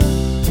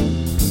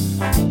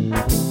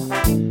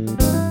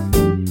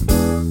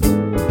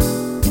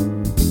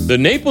The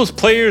Naples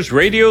Players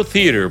Radio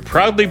Theater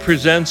proudly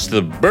presents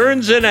the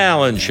Burns and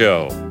Allen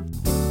Show.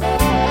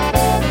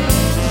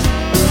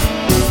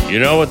 You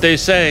know what they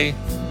say,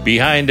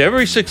 behind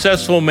every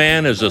successful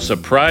man is a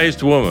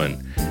surprised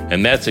woman,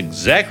 and that's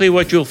exactly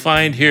what you'll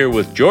find here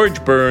with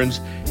George Burns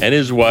and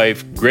his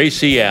wife,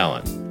 Gracie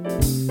Allen.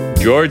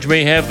 George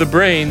may have the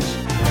brains,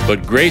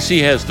 but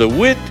Gracie has the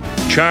wit,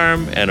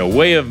 charm, and a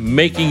way of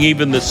making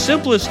even the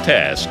simplest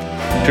task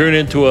turn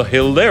into a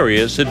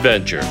hilarious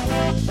adventure.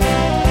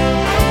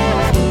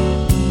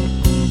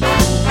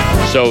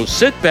 So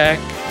sit back,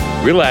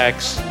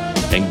 relax,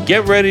 and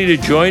get ready to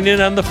join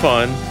in on the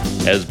fun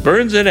as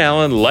Burns and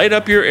Allen light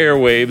up your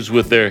airwaves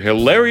with their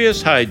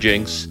hilarious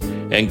hijinks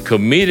and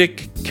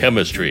comedic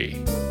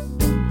chemistry.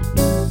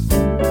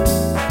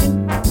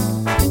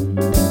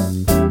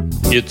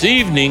 It's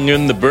evening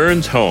in the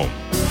Burns home.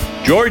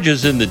 George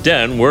is in the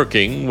den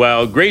working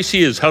while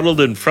Gracie is huddled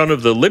in front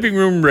of the living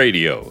room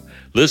radio,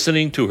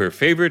 listening to her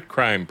favorite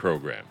crime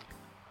program.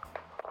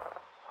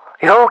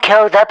 You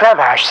killed the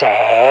plumber,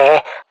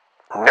 say?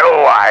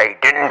 No, I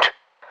didn't.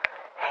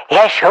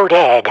 Yes, you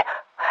did.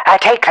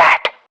 Take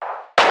that.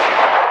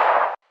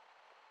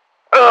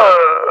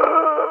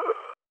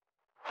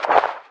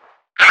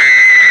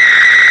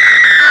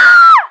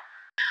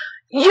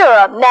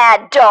 You're a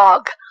mad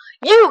dog.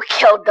 You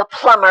killed the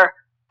plumber.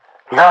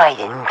 No, I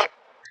didn't.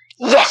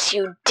 Yes,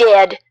 you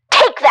did.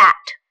 Take that.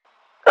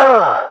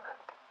 Oh,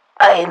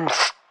 I'm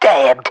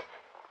stabbed.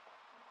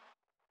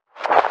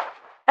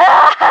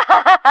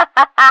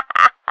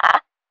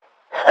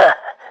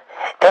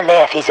 The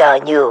laugh is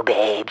on you,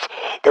 babes.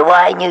 The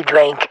wine you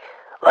drank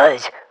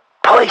was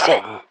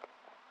poison.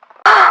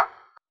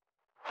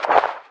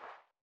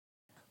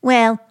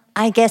 Well,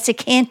 I guess it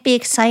can't be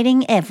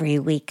exciting every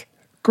week.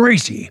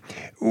 Gracie,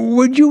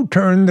 would you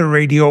turn the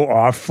radio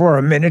off for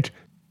a minute?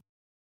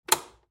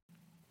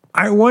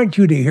 I want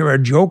you to hear a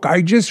joke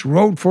I just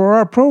wrote for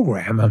our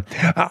program.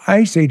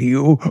 I say to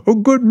you,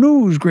 good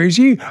news,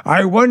 Gracie.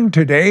 I won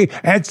today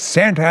at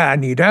Santa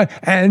Anita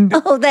and...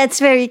 Oh, that's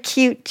very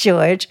cute,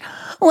 George.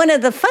 One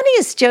of the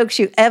funniest jokes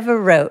you ever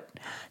wrote.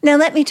 Now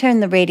let me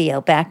turn the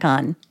radio back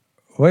on.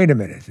 Wait a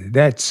minute.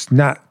 That's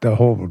not the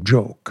whole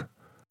joke.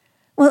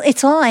 Well,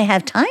 it's all I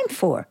have time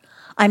for.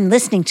 I'm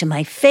listening to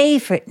my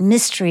favorite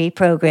mystery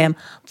program,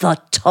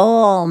 The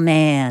Tall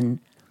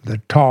Man. The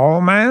Tall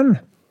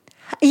Man?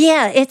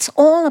 Yeah, it's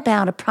all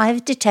about a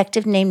private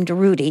detective named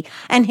Rudy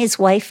and his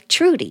wife,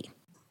 Trudy.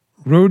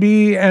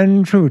 Rudy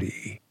and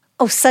Trudy.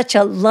 Oh, such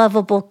a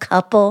lovable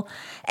couple.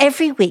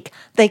 Every week,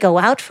 they go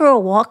out for a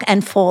walk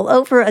and fall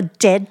over a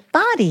dead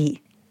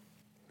body.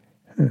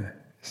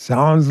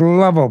 Sounds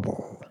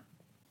lovable.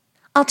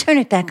 I'll turn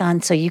it back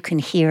on so you can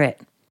hear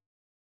it.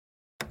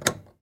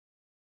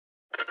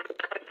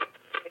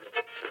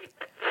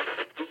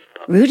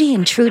 Rudy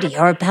and Trudy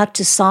are about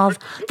to solve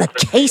the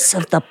case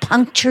of the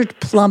punctured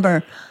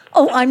plumber.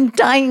 Oh, I'm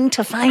dying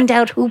to find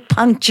out who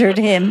punctured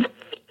him.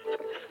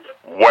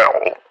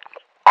 Well,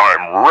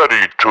 I'm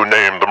ready to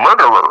name the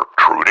murderer,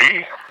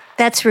 Trudy.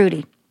 That's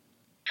Rudy.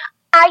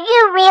 Are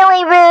you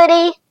really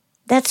Rudy?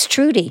 That's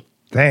Trudy.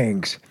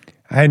 Thanks.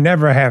 I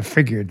never have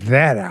figured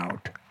that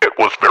out. It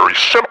was very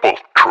simple,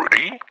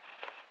 Trudy.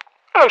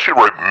 As you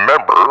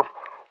remember,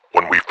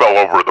 when we fell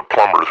over the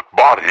plumber's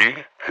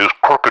body, his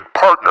crooked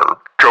partner,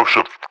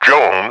 Joseph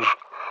Jones,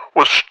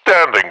 was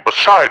standing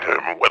beside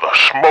him with a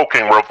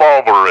smoking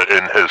revolver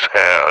in his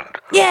hand.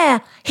 Yeah,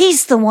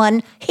 he's the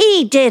one.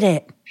 He did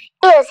it.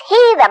 Is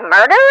he the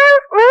murderer,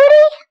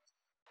 Rudy?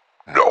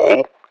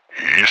 No,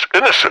 he's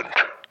innocent.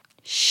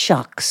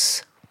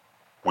 Shucks.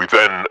 We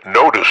then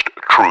noticed,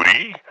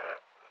 Trudy,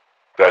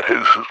 that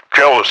his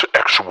jealous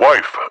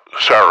ex-wife,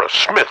 Sarah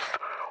Smith,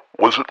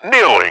 was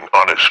kneeling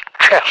on his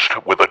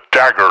chest with a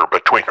dagger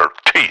between her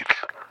teeth.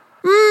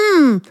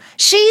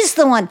 She's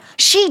the one.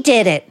 She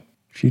did it.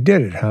 She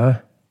did it, huh?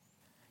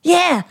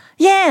 Yeah.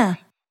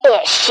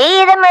 Is she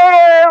the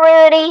murderer,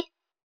 Rudy?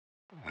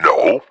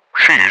 No,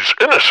 she's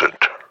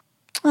innocent.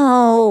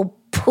 Oh,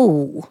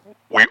 pooh.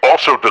 We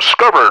also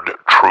discovered,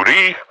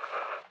 Trudy,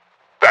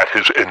 that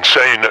his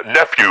insane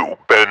nephew,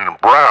 Ben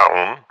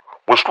Brown,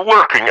 was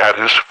lurking at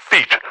his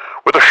feet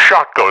with a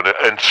shotgun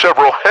and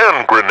several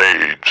hand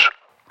grenades.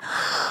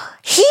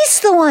 He's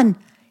the one.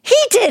 He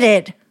did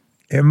it.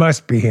 It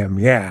must be him,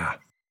 yeah.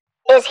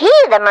 Is he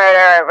the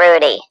murderer,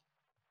 Rudy?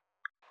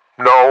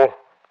 No,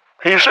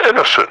 he's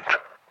innocent.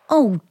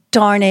 Oh,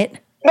 darn it.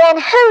 Then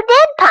who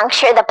did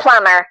puncture the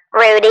plumber,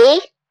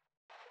 Rudy?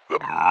 The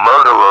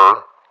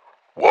murderer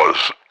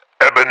was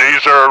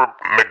Ebenezer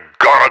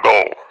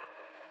McGonagall.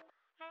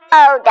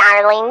 Oh,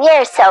 darling,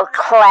 you're so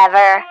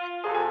clever.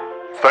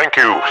 Thank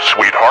you,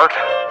 sweetheart.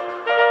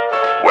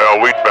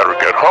 Well, we'd better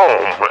get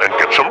home and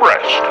get some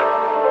rest.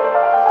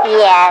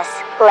 Yes,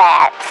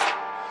 let's.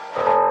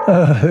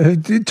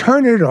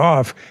 Turn it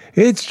off.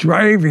 It's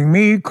driving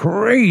me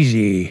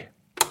crazy.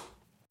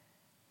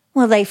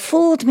 Well, they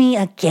fooled me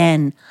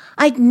again.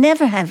 I'd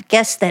never have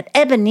guessed that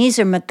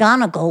Ebenezer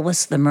McGonagall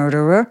was the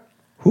murderer.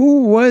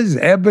 Who was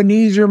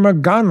Ebenezer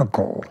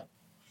McGonagall?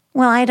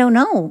 Well, I don't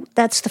know.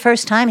 That's the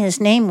first time his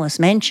name was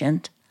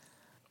mentioned.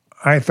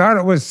 I thought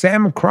it was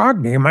Sam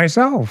Crogney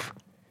myself.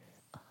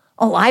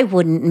 Oh, I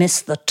wouldn't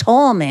miss the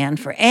tall man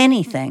for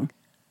anything.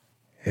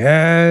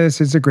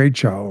 Yes, it's a great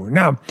show.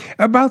 Now,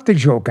 about the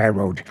joke I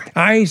wrote.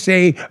 I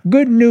say,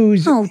 good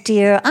news. Oh,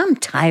 dear, I'm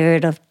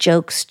tired of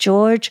jokes,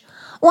 George.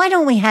 Why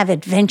don't we have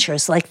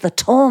adventures like the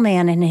tall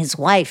man and his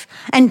wife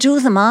and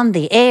do them on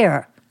the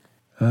air?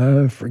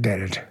 Forget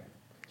it.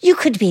 You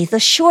could be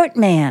the short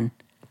man.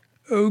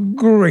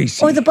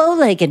 Gracie. Or the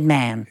bow-legged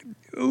man.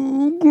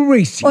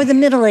 Gracie. Or the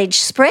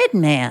middle-aged spread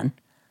man.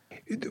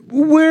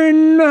 We're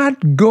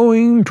not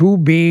going to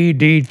be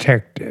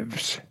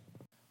detectives.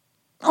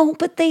 Oh,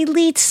 but they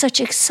lead such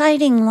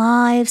exciting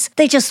lives.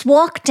 They just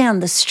walk down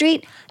the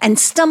street and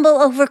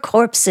stumble over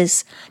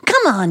corpses.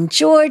 Come on,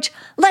 George.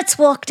 Let's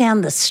walk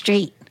down the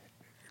street.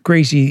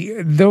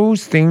 Gracie,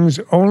 those things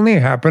only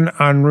happen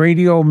on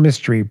radio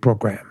mystery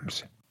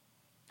programs.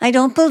 I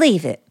don't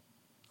believe it.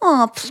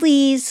 Oh,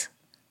 please.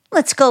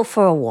 Let's go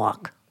for a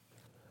walk.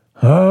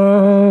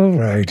 All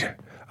right.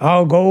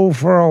 I'll go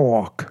for a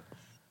walk.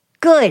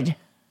 Good.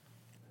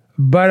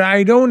 But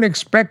I don't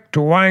expect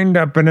to wind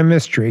up in a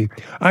mystery.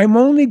 I'm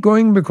only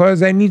going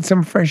because I need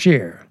some fresh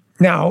air.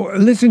 Now,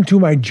 listen to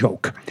my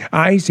joke.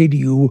 I say to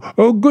you,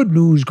 oh, good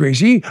news,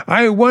 Gracie.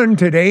 I won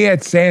today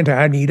at Santa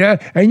Anita.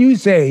 And you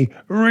say,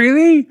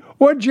 really?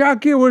 What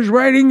jockey was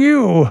riding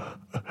you?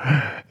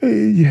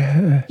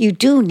 Yeah. You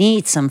do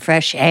need some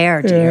fresh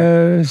air,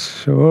 dear.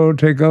 Yes, we'll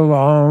take a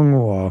long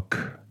walk.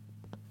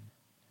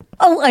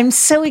 Oh, I'm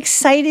so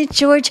excited,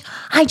 George.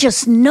 I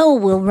just know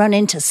we'll run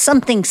into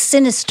something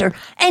sinister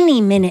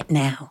any minute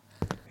now.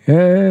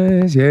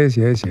 Yes.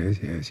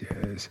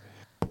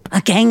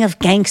 A gang of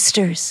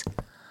gangsters.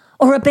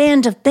 Or a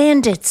band of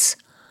bandits.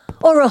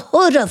 Or a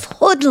hood of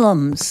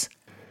hoodlums.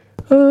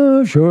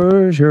 Oh,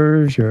 sure.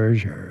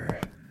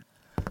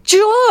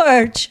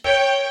 George!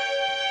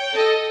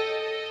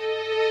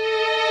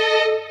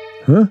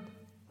 Huh?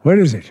 What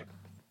is it?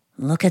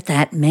 Look at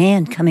that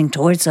man coming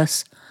towards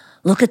us.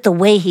 Look at the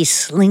way he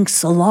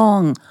slinks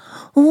along.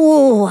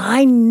 Oh,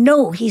 I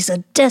know he's a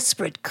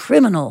desperate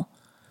criminal.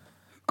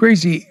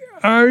 Gracie,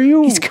 are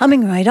you... He's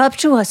coming right up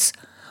to us.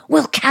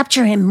 We'll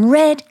capture him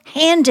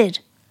red-handed.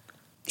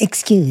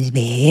 Excuse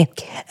me,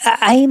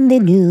 I'm the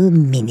new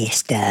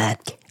minister.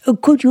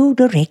 Could you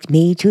direct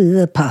me to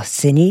the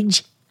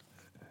parsonage?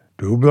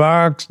 2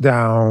 blocks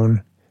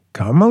down.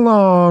 Come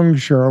along,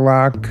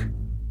 Sherlock.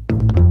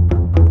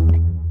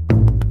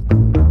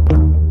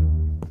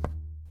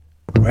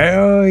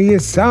 Well, you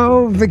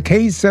solved the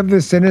case of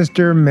the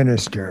sinister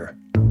minister.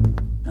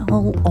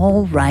 Oh,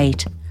 all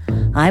right.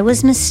 I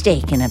was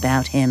mistaken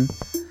about him.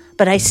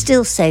 But I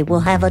still say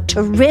we'll have a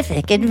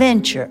terrific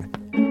adventure.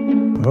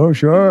 Oh,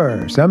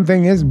 sure.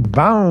 Something is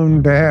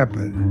bound to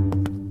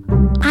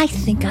happen. I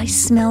think I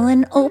smell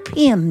an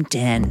opium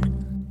den.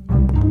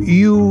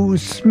 You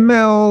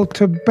smell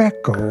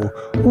tobacco.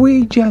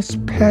 We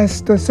just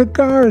passed a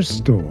cigar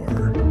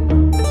store.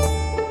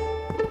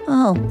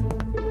 Oh,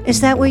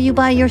 is that where you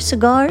buy your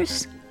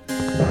cigars?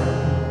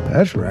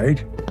 That's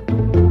right.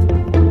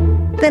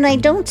 Then I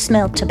don't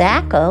smell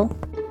tobacco.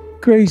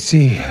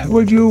 Gracie,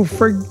 would you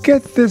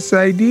forget this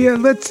idea?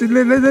 Let's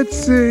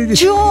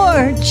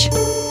George!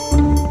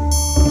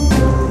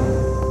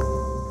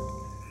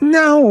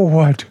 Now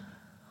what?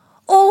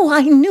 Oh,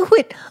 I knew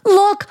it.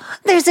 Look,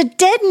 there's a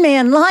dead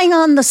man lying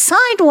on the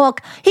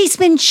sidewalk. He's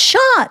been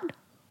shot.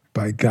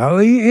 By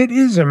golly, it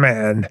is a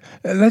man.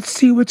 Let's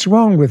see what's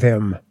wrong with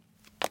him.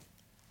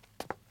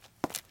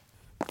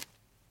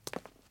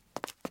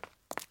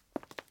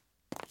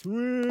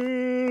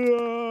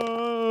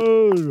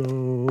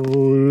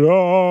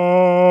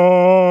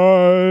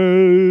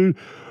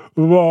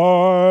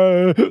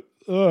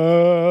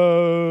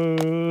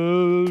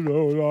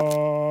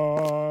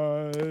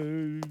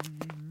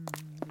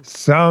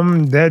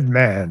 Some dead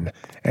man,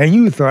 and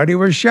you thought he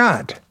was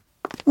shot.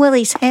 Well,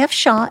 he's half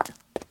shot.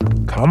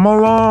 Come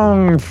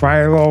along,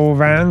 Philo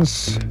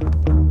Vance.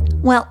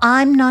 Well,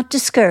 I'm not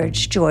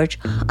discouraged, George.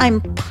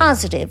 I'm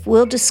positive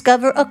we'll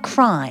discover a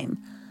crime.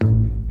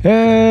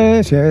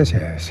 Yes.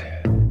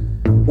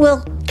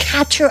 We'll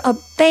capture a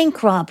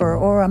bank robber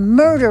or a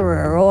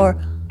murderer or...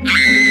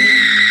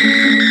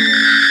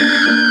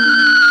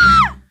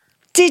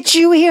 Did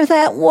you hear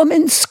that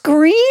woman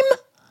scream?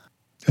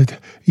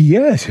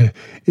 Yes,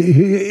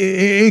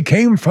 it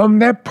came from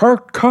that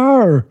parked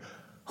car.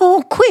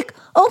 Oh, quick,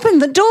 open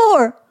the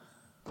door.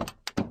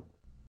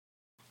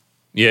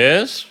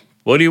 Yes?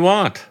 What do you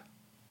want?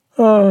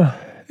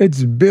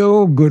 It's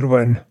Bill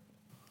Goodwin.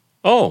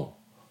 Oh,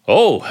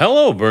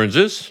 hello,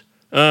 Burnses.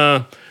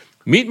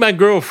 Meet my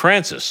girl,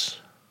 Frances.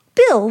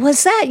 Bill,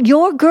 was that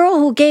your girl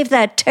who gave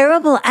that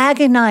terrible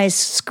agonized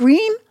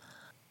scream?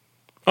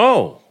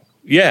 Oh,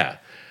 yeah.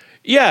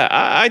 Yeah,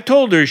 I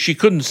told her she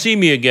couldn't see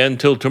me again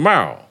till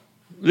tomorrow.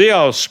 They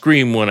all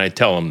scream when I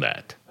tell them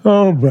that.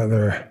 Oh,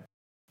 brother.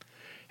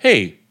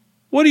 Hey,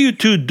 what are you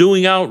two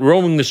doing out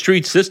roaming the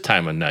streets this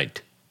time of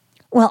night?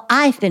 Well,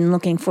 I've been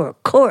looking for a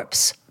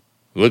corpse.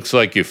 Looks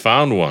like you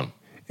found one.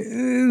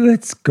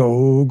 Let's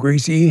go,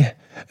 Gracie.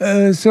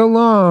 So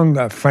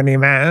long, funny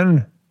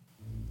man.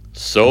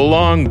 So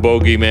long,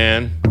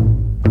 bogeyman.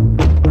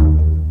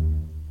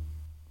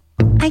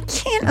 I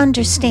can't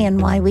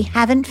understand why we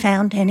haven't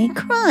found any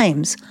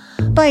crimes.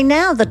 By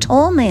now, the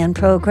Tall Man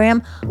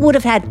program would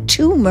have had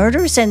 2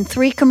 murders and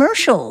 3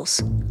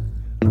 commercials.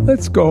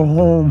 Let's go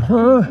home,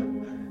 huh?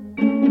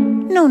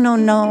 No,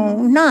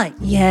 not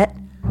yet.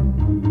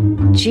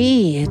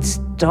 Gee, it's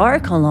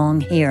dark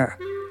along here.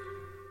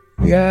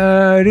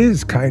 Yeah, it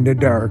is kind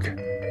of dark.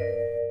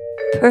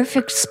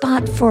 Perfect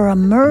spot for a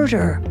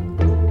murder.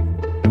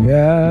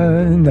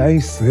 Yeah,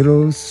 nice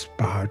little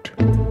spot.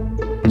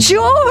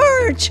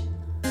 George!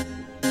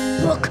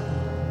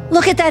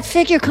 Look at that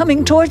figure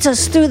coming towards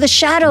us through the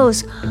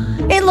shadows.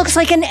 It looks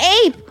like an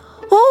ape.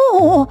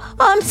 Oh,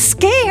 I'm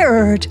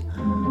scared.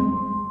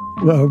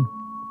 Well,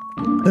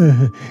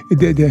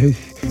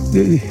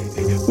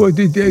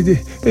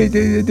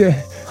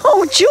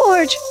 Oh,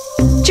 George!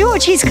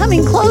 George, he's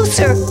coming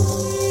closer.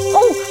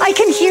 Oh, I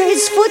can hear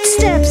his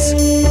footsteps.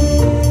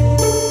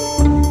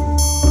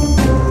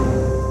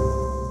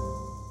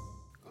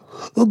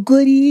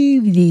 Good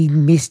evening,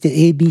 Mr.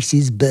 and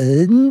Mrs.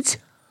 Burns.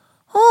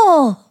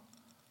 Oh,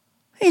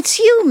 it's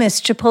you,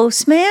 Mr.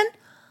 Postman.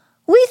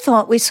 We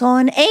thought we saw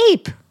an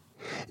ape.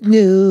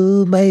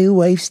 No, my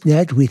wife's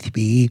not with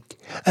me.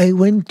 I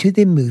went to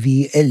the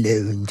movie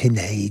alone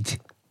tonight.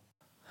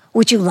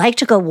 Would you like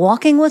to go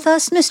walking with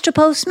us, Mr.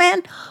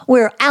 Postman?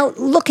 We're out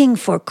looking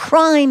for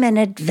crime and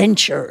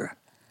adventure.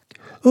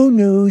 Oh,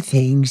 no,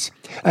 thanks.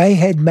 I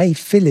had my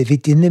fill of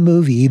it in the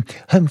movie.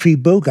 Humphrey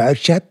Bogart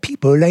shot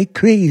people like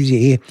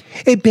crazy.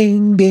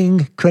 Bang,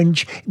 bang,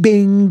 crunch,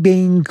 bang,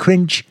 bang,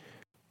 crunch.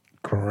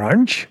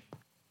 Crunch?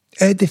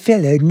 The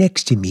fella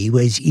next to me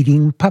was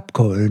eating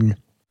popcorn.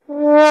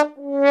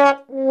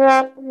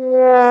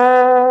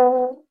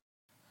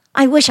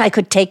 I wish I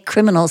could take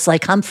criminals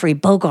like Humphrey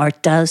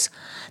Bogart does.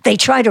 They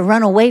try to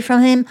run away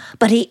from him,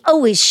 but he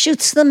always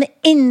shoots them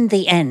in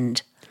the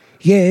end.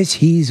 Yes,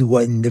 he's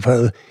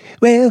wonderful.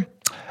 Well,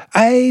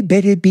 I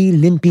better be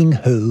limping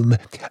home.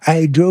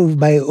 I drove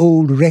my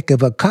old wreck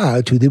of a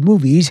car to the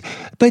movies,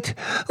 but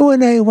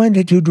when I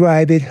wanted to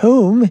drive it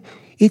home,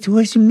 it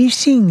was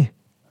missing.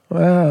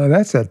 Well,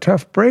 that's a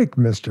tough break,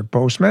 Mr.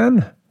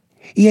 Postman.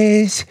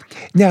 Yes,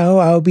 now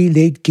I'll be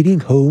late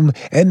getting home,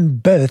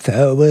 and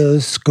Bertha will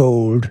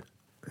scold.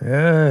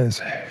 Yes,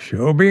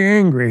 she'll be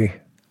angry.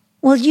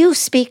 Will you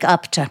speak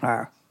up to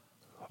her?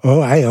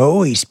 Oh, I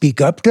always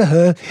speak up to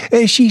her.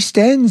 She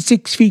stands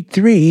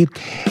 6'3".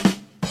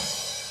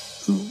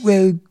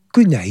 Well,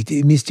 good night,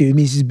 Mr. and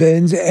Mrs.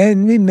 Burns,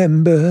 and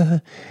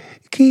remember,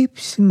 keep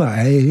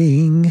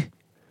smiling.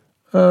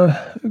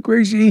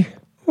 Gracie,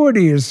 what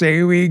do you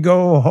say we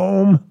go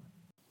home?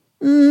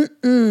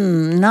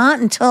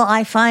 Not until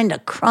I find a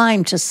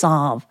crime to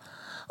solve.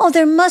 Oh,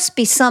 there must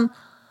be some...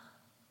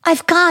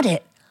 I've got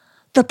it.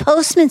 The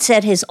postman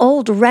said his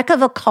old wreck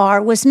of a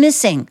car was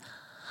missing.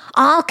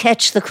 I'll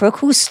catch the crook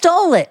who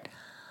stole it.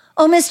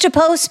 Oh, Mr.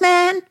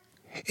 Postman?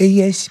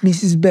 Yes,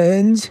 Mrs.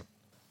 Burns?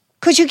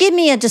 Could you give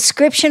me a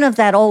description of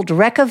that old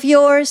wreck of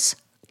yours?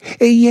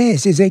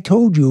 Yes, as I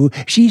told you,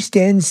 she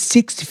stands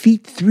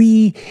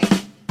 6'3".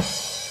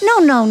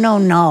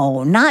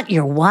 No, not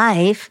your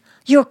wife.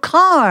 Your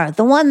car,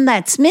 the one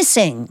that's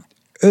missing.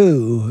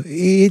 Oh,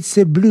 it's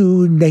a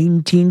blue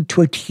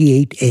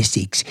 1928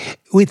 Essex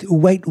with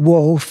white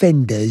wall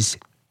fenders.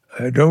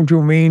 Don't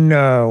you mean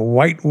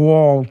white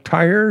wall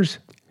tires?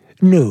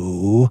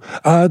 No,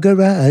 our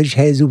garage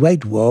has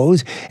white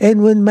walls,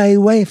 and when my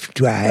wife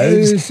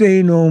drives...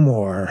 Say no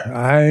more.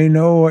 I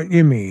know what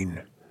you mean.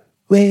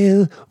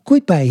 Well,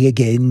 goodbye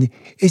again.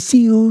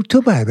 See you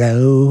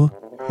tomorrow.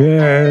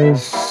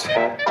 Yes.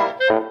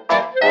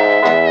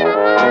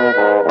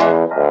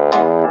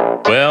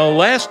 Well,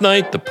 last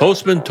night the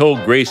postman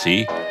told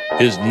Gracie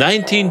his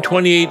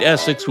 1928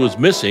 Essex was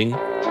missing,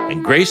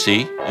 and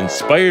Gracie,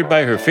 inspired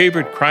by her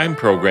favorite crime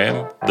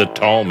program, The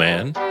Tall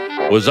Man,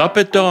 was up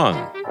at dawn.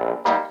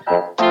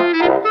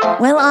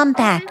 Well, I'm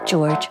back,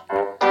 George.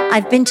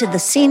 I've been to the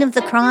scene of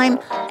the crime,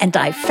 and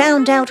I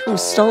found out who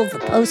stole the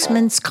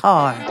postman's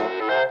car.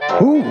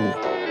 Who?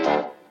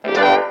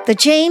 The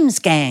James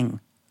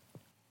Gang.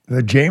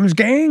 The James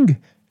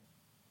Gang?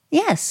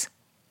 Yes.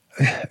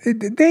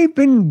 They've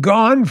been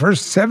gone for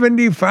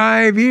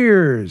 75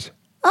 years.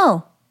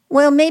 Oh,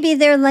 well, maybe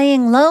they're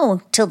laying low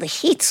till the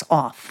heat's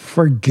off.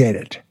 Forget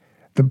it.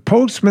 The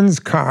postman's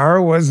car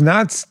was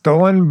not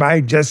stolen by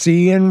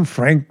Jesse and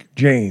Frank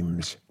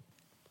James.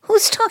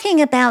 Who's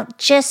talking about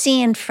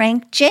Jesse and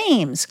Frank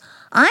James?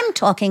 I'm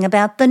talking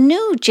about the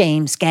new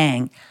James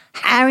Gang,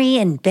 Harry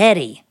and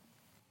Betty.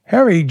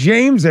 Harry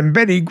James and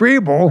Betty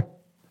Grable?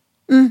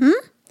 Mm-hmm.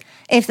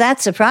 If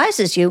that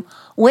surprises you,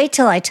 wait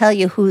till I tell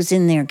you who's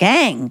in their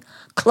gang.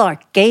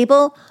 Clark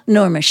Gable,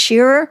 Norma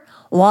Shearer,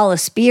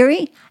 Wallace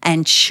Beery,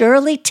 and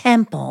Shirley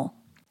Temple.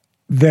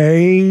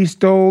 They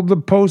stole the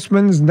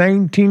postman's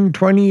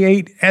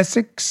 1928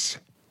 Essex?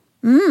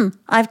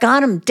 I've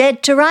got 'em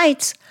dead to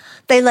rights.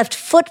 They left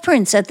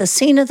footprints at the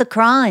scene of the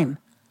crime.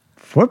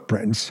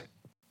 Footprints?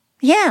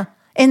 Yeah,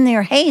 in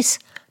their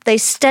haste, they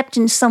stepped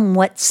in some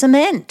wet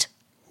cement.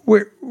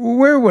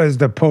 Where was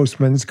the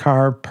postman's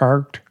car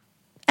parked?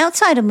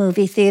 Outside a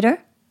movie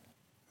theater.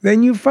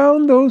 Then you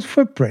found those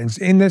footprints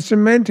in the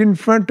cement in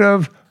front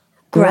of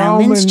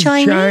Grauman's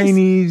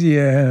Chinese.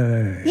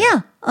 Yeah.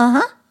 Yeah,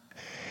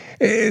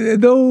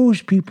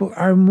 Those people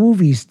are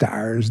movie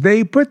stars.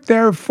 They put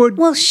their foot...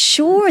 Well,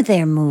 sure,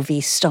 they're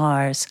movie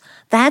stars.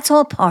 That's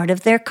all part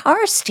of their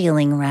car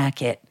stealing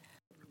racket.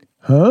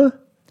 Huh?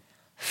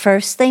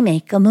 First, they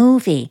make a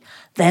movie.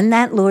 Then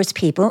that lures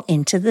people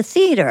into the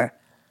theater.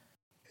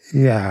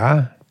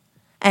 Yeah.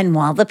 And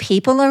while the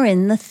people are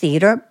in the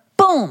theater,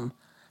 boom,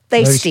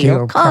 they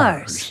steal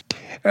cars.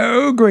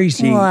 Oh,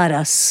 Gracie. What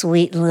a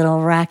sweet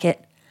little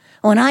racket.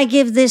 When I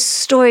give this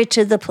story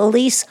to the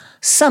police,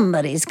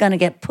 somebody's going to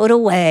get put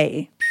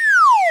away.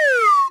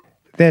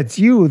 That's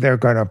you they're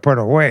going to put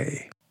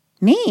away.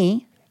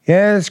 Me?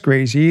 Yes,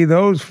 Gracie,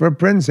 those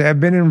footprints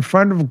have been in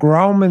front of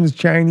Grauman's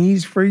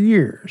Chinese for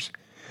years.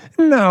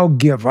 Now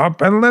give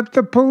up and let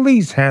the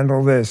police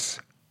handle this.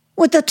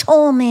 Would the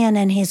tall man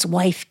and his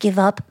wife give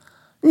up?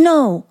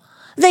 No,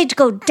 they'd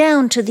go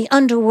down to the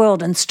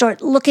underworld and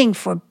start looking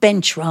for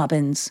bench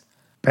robins.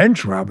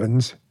 Bench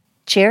robins?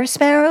 Chair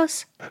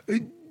sparrows?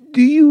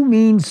 Do you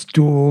mean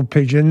stool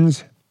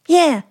pigeons?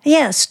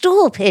 Yeah,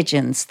 stool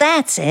pigeons,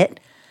 that's it.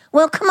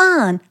 Well, come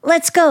on,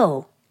 let's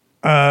go.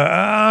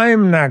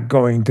 I'm not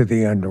going to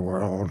the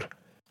underworld.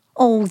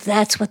 Oh,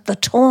 that's what the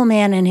tall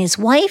man and his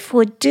wife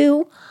would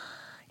do.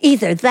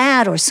 Either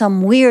that or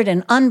some weird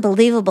and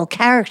unbelievable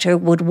character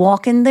would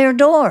walk in their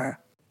door.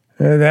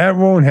 That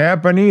won't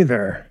happen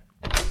either.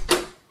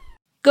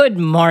 Good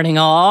morning,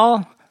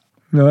 all.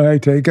 I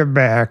take it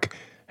back.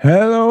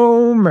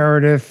 Hello,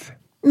 Meredith.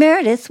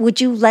 Meredith,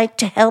 would you like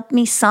to help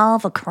me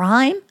solve a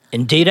crime?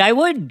 Indeed I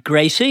would,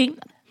 Gracie.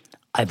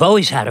 I've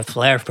always had a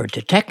flair for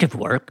detective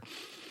work.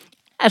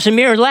 As a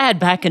mere lad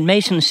back in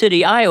Mason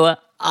City, Iowa,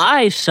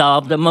 I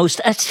solved the most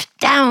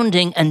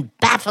astounding and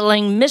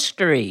baffling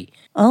mystery.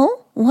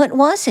 Oh, what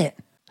was it?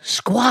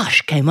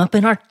 Squash came up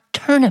in our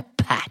turnip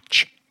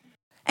patch.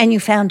 And you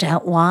found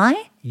out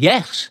why?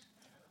 Yes.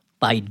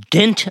 By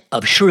dint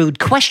of shrewd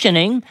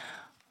questioning,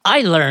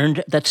 I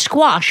learned that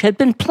squash had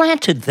been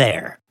planted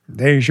there.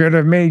 They should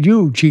have made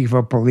you chief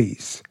of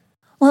police.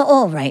 Well,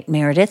 all right,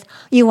 Meredith.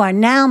 You are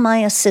now my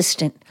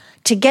assistant.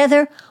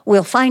 Together,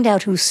 we'll find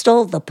out who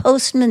stole the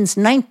postman's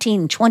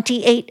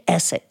 1928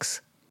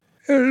 Essex.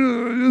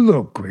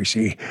 Look,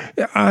 Gracie,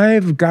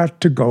 I've got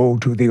to go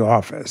to the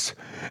office.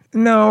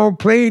 Now,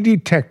 play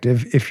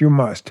detective if you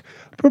must,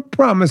 but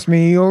promise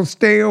me you'll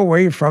stay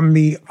away from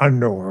the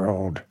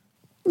underworld.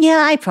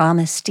 Yeah, I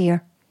promise,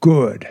 dear.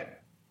 Good.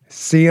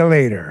 See you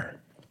later.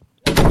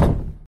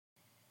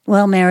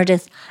 Well,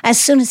 Meredith, as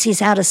soon as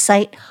he's out of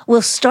sight,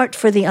 we'll start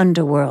for the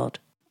underworld.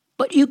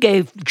 But you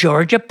gave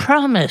George a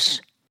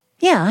promise.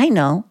 Yeah, I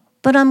know,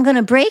 but I'm going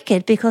to break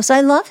it because I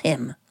love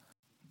him.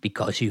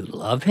 Because you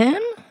love him?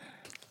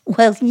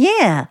 Well,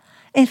 yeah.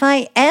 If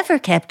I ever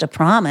kept a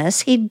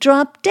promise, he'd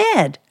drop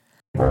dead.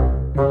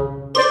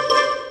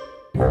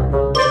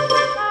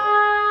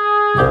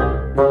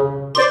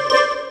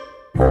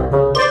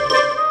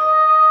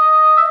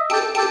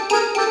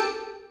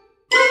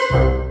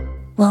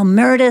 Well,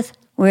 Meredith,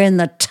 we're in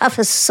the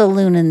toughest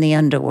saloon in the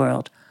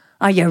underworld.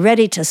 Are you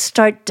ready to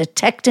start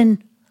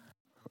detecting?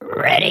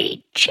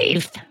 Ready,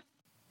 Chief.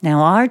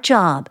 Now, our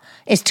job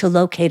is to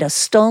locate a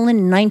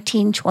stolen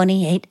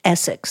 1928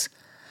 Essex.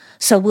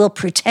 So we'll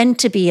pretend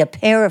to be a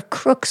pair of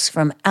crooks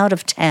from out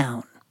of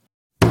town.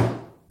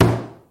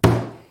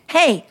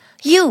 Hey,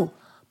 you,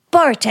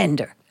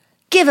 bartender,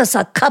 give us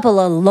a couple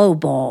of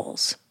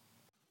lowballs.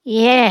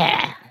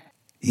 Yeah.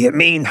 You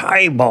mean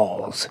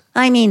highballs?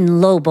 I mean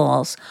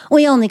lowballs.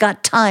 We only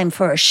got time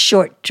for a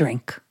short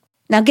drink.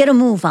 Now get a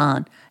move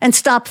on and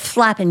stop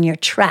flapping your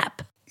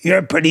trap.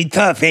 You're pretty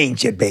tough,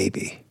 ain't you,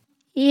 baby?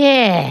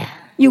 Yeah.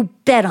 You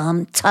bet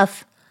I'm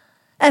tough.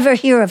 Ever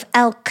hear of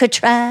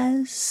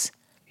Alcatraz?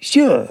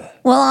 Sure.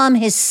 Well, I'm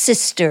his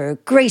sister,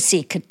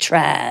 Gracie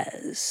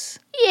Catraz.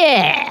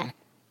 Yeah.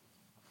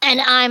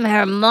 And I'm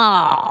her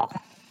ma.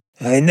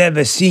 I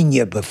never seen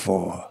you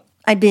before.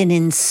 I've been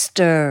in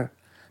stir.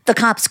 The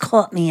cops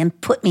caught me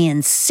and put me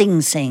in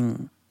Sing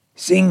Sing.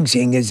 Sing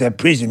Sing is a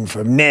prison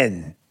for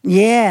men.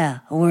 Yeah,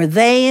 were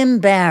they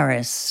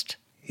embarrassed?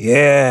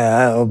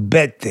 Yeah, I'll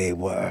bet they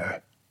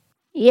were.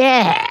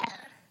 Yeah.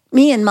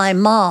 Me and my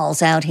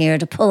mall's out here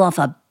to pull off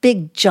a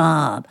big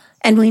job,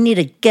 and we need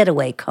a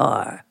getaway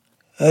car.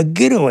 A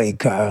getaway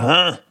car,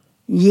 huh?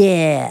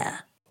 Yeah.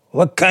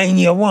 What kind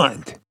you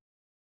want?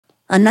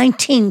 A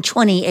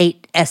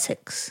 1928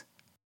 Essex.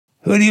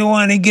 Who do you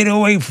want to get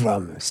away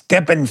from?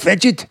 Stepin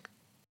Fetchit?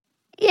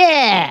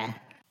 Yeah.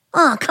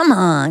 Oh, come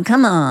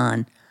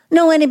on.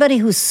 Know anybody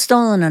who's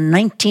stolen a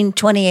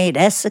 1928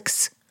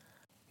 Essex?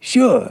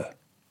 Sure.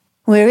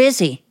 Where is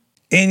he?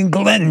 In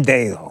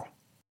Glendale.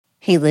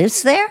 He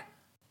lives there?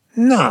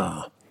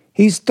 No.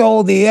 He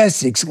stole the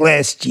Essex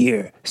last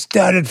year.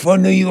 Started for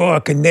New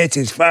York, and that's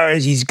as far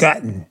as he's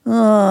gotten.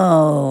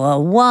 Oh, a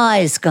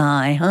wise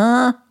guy,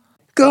 huh?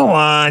 Go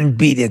on,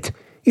 beat it.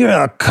 You're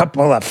a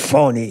couple of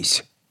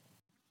phonies.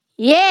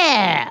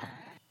 Yeah.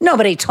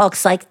 Nobody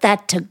talks like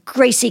that to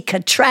Gracie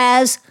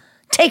Catraz.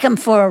 Take him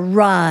for a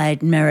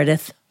ride,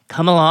 Meredith.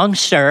 Come along,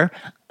 sir.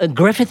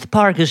 Griffith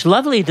Park is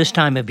lovely this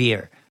time of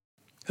year.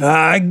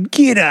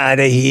 Get out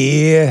of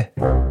here.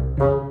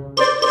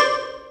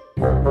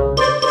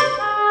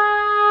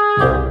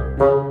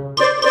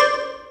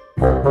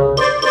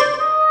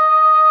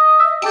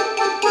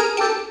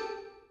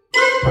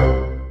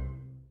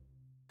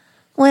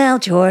 Well,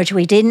 George,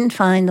 we didn't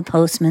find the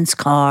postman's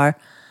car.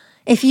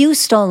 If you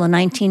stole a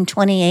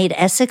 1928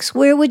 Essex,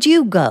 where would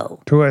you go?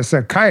 To a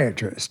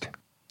psychiatrist.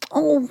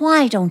 Oh,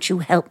 why don't you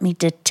help me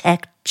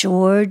detect,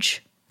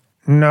 George?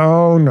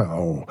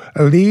 No.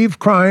 Leave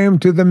crime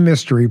to the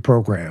mystery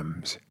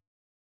programs.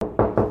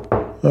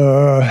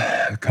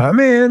 Come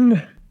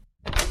in.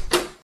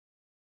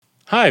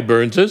 Hi,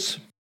 Burnses.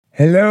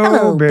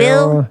 Hello,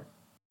 Bill.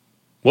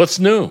 What's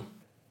new?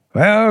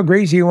 Well,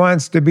 Gracie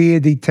wants to be a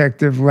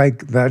detective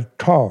like the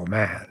tall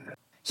man.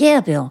 Yeah,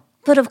 Bill,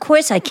 but of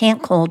course I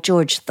can't call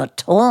George the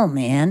tall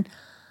man.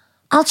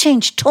 I'll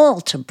change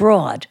tall to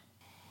broad.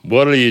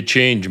 What'll you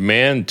change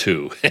man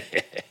to?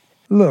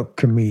 Look,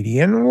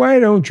 comedian, why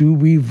don't you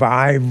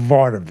revive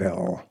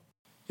vaudeville?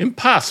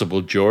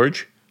 Impossible,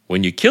 George.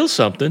 When you kill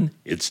something,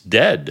 it's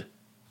dead.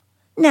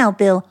 Now,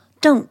 Bill,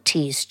 don't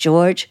tease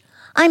George.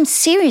 I'm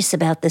serious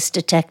about this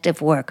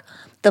detective work.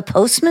 The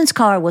postman's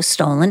car was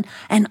stolen,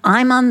 and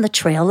I'm on the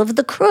trail of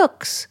the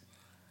crooks.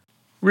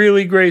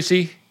 Really,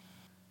 Gracie?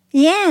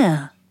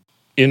 Yeah.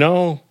 You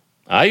know,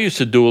 I used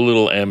to do a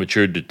little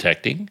amateur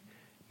detecting.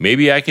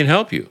 Maybe I can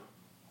help you.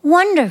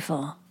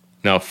 Wonderful.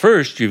 Now,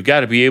 first, you've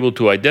got to be able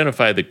to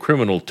identify the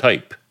criminal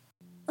type.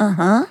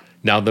 Uh-huh.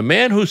 Now, the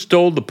man who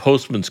stole the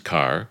postman's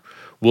car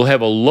will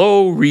have a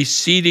low,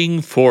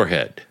 receding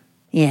forehead,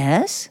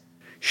 Yes?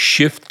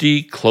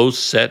 shifty,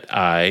 close-set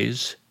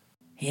eyes,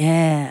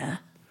 Yeah.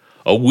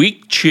 a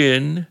weak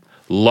chin,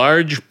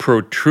 large,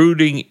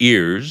 protruding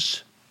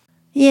ears.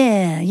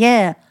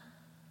 Yeah.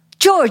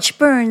 George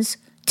Burns,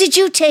 did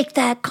you take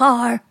that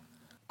car?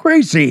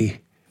 Gracie,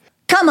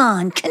 Come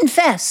on,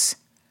 confess.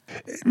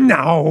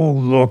 now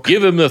look.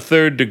 Give him the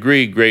 3rd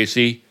degree,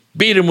 Gracie.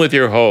 Beat him with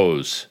your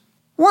hose.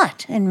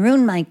 What, and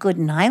ruin my good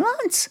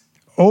nylons?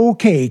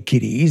 Okay,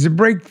 kiddies,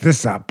 break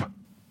this up.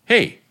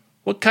 Hey,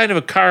 what kind of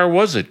a car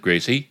was it,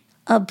 Gracie?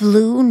 A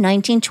blue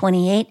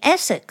 1928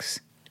 Essex.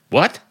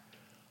 What?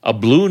 A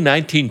blue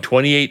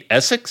 1928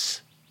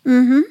 Essex?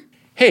 Mm-hmm.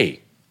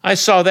 Hey, I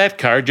saw that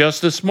car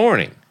just this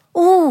morning,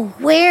 Oh,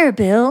 where,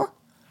 Bill?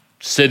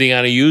 sitting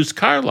on a used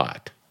car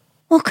lot.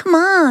 Well, come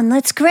on,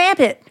 let's grab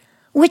it.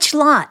 Which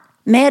lot?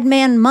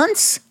 Madman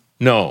Munt's?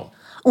 No,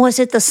 Was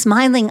it the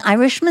Smiling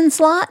Irishman's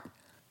lot?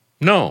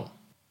 no.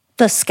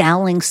 The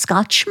Scowling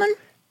Scotchman?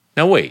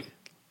 Now wait,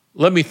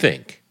 let me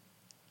think.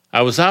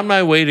 I was on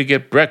my way to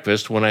get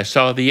breakfast when I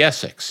saw the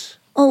Essex.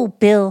 Oh,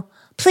 Bill,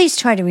 please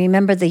try to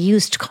remember the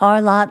used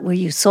car lot where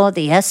you saw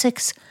the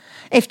Essex.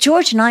 If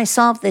George and I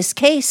solve this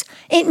case,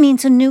 it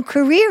means a new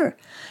career.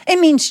 It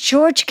means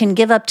George can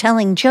give up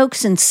telling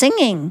jokes and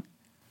singing.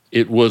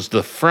 It was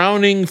the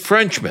frowning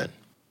Frenchman.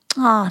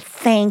 Aw,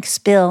 thanks,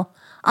 Bill.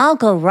 I'll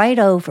go right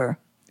over.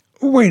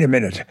 Wait a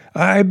minute.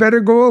 I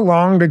better go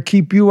along to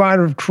keep you out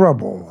of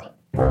trouble.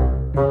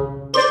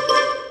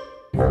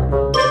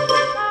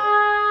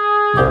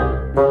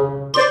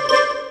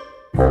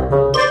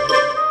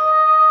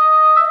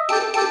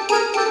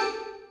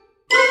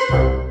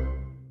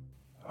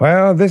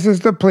 Well, this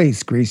is the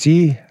place,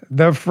 Gracie.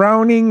 The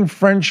frowning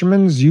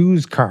Frenchman's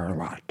used car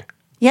lot.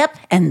 Yep,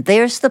 and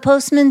there's the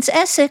postman's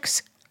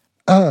Essex.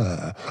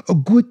 A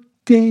good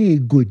day,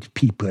 good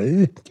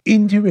people.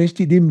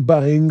 Interested in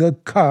buying a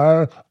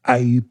car,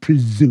 I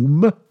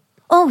presume?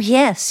 Oh,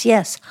 yes.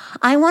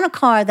 I want a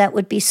car that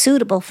would be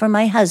suitable for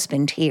my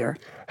husband here.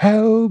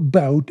 How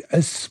about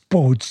a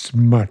sports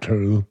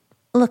model?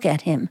 Look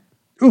at him.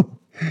 Oh,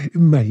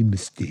 my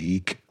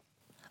mistake.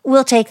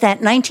 We'll take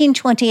that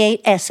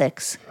 1928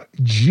 Essex.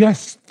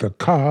 Just the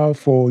car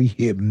for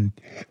him.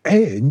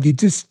 And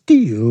it's a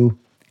steal.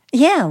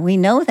 Yeah, we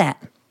know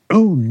that.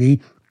 Only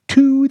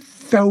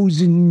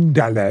 $2,000.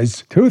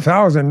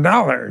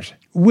 $2,000?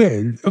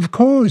 Well, of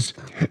course.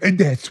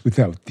 That's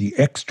without the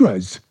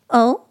extras.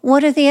 Oh,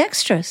 what are the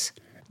extras?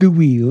 The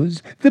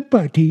wheels, the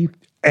body,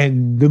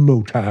 and the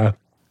motor.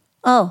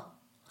 Oh,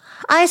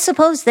 I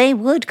suppose they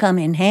would come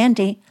in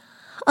handy.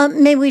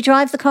 May we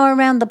drive the car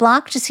around the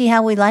block to see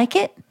how we like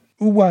it?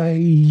 Why,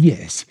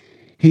 yes.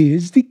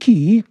 Here's the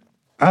key.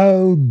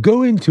 I'll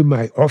go into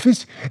my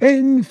office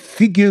and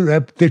figure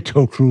up the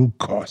total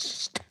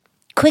cost.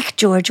 Quick,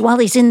 George, while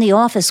he's in the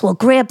office, we'll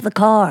grab the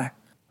car.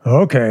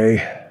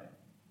 Okay.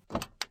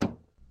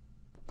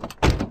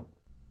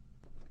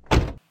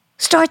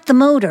 Start the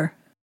motor.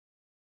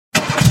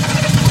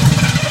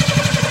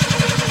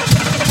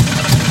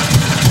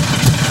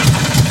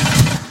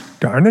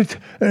 Darn it,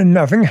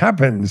 nothing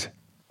happens.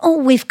 Oh,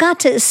 we've got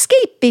to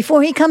escape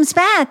before he comes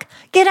back.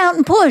 Get out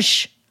and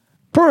push.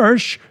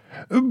 Push?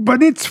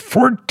 But it's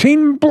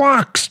 14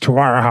 blocks to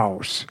our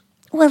house.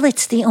 Well,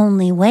 it's the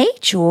only way,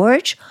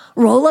 George.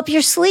 Roll up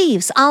your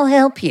sleeves. I'll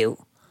help you.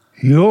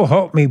 You'll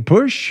help me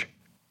push?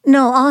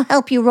 No, I'll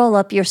help you roll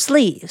up your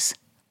sleeves.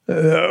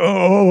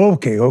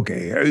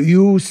 Okay.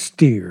 You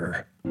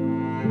steer.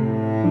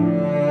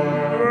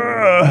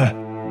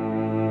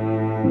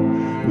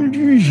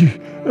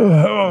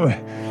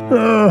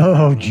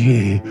 Oh,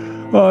 gee.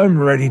 I'm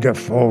ready to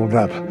fold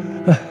up.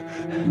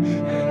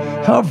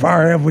 How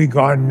far have we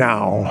gone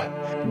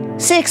now?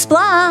 6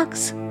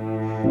 blocks.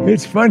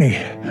 It's funny.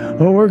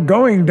 We're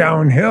going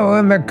downhill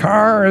and the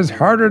car is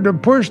harder to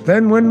push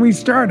than when we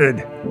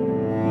started.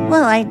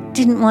 Well, I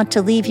didn't want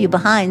to leave you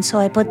behind, so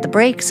I put the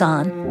brakes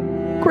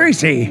on.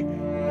 Gracie!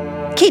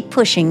 Keep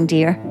pushing,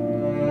 dear.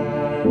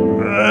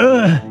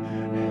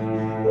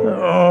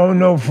 Oh,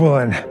 no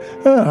fooling.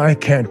 I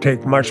can't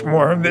take much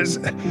more of this.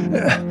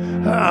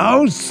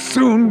 How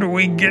soon do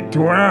we get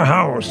to our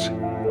house?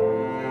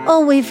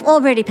 Oh, we've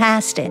already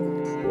passed it.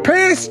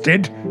 Past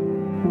it?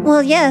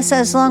 Well, yes,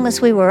 as long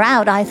as we were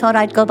out, I thought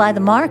I'd go by the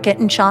market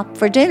and shop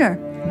for dinner.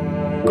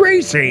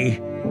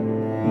 Gracie!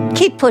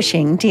 Keep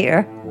pushing,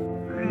 dear.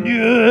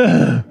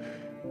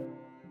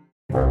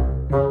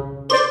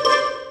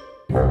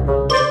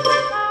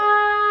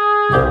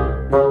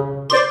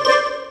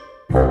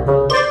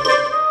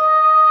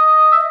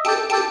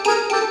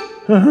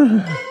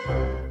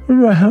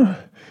 Well,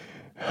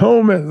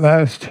 home at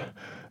last.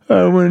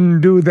 I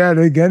wouldn't do that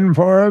again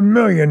for $1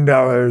 million.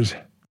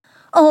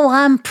 Oh,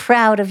 I'm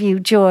proud of you,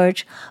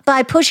 George.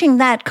 By pushing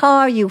that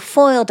car, you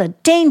foiled a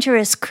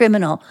dangerous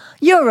criminal.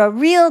 You're a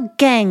real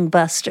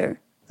gangbuster.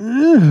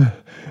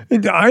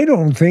 I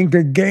don't think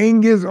a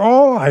gang is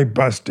all I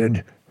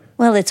busted.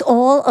 Well, it's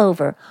all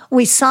over.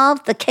 We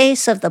solved the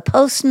case of the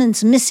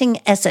postman's missing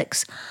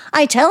Essex.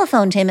 I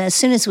telephoned him as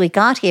soon as we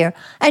got here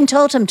and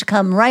told him to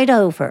come right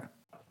over.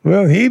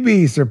 Will he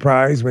be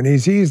surprised when he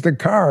sees the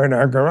car in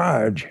our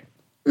garage?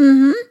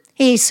 Mm-hmm.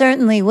 He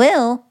certainly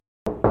will.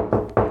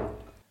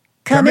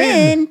 Come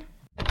in.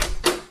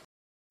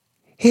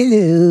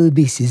 Hello,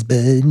 Mrs.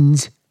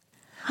 Burns.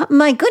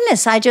 My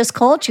goodness, I just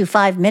called you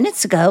 5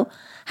 minutes ago.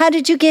 How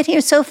did you get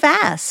here so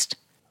fast?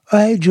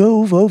 I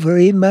drove over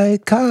in my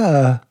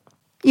car.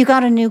 You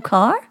got a new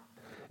car?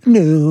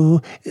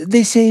 No,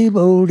 the same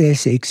old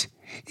Essex.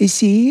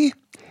 See?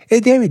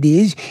 There it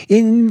is,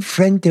 in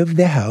front of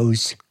the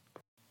house.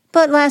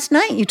 But last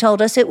night you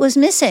told us it was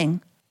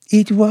missing.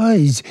 It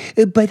was,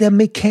 but a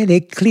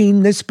mechanic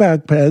cleaned the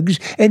spark plugs,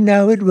 and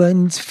now it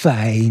runs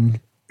fine.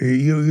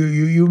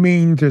 You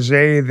mean to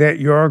say that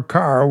your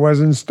car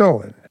wasn't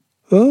stolen?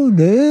 Oh,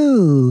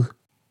 no.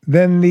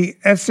 Then the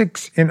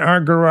Essex in our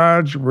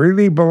garage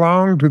really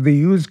belonged to the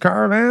used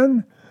car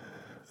man?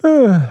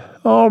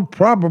 I'll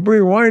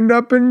probably wind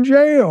up in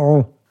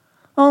jail.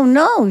 Oh,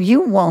 no,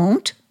 you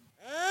won't.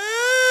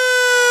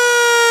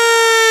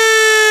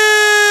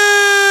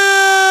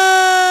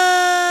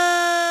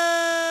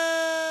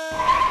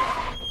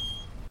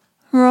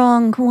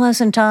 Wrong,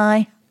 wasn't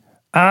I?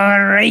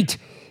 All right.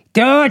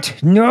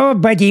 Don't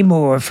nobody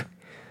move.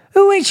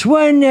 Which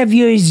one of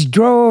yous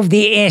drove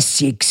the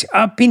Essex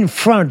up in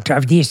front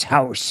of this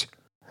house?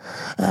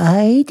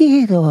 I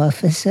did,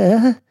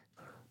 officer.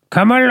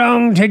 Come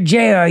along to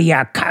jail,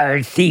 you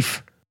car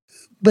thief.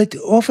 But,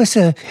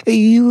 officer,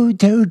 you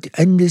don't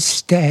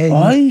understand.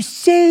 I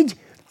said,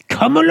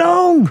 come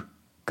along.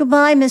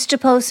 Goodbye,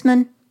 Mr.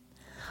 Postman.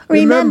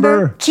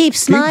 Remember, keep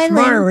smiling. Keep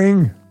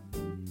smiling.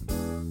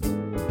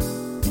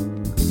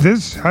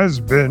 This has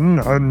been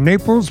a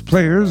Naples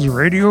Players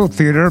Radio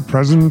Theater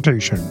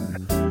presentation.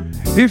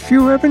 If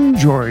you have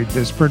enjoyed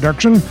this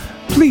production,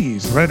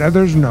 please let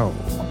others know.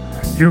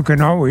 You can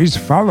always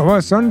follow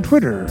us on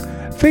Twitter,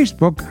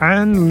 Facebook,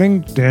 and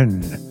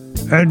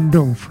LinkedIn. And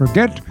don't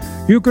forget,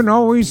 you can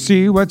always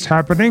see what's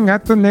happening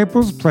at the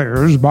Naples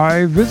Players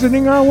by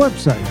visiting our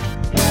website,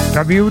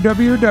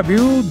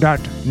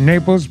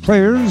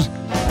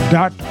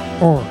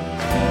 www.naplesplayers.org.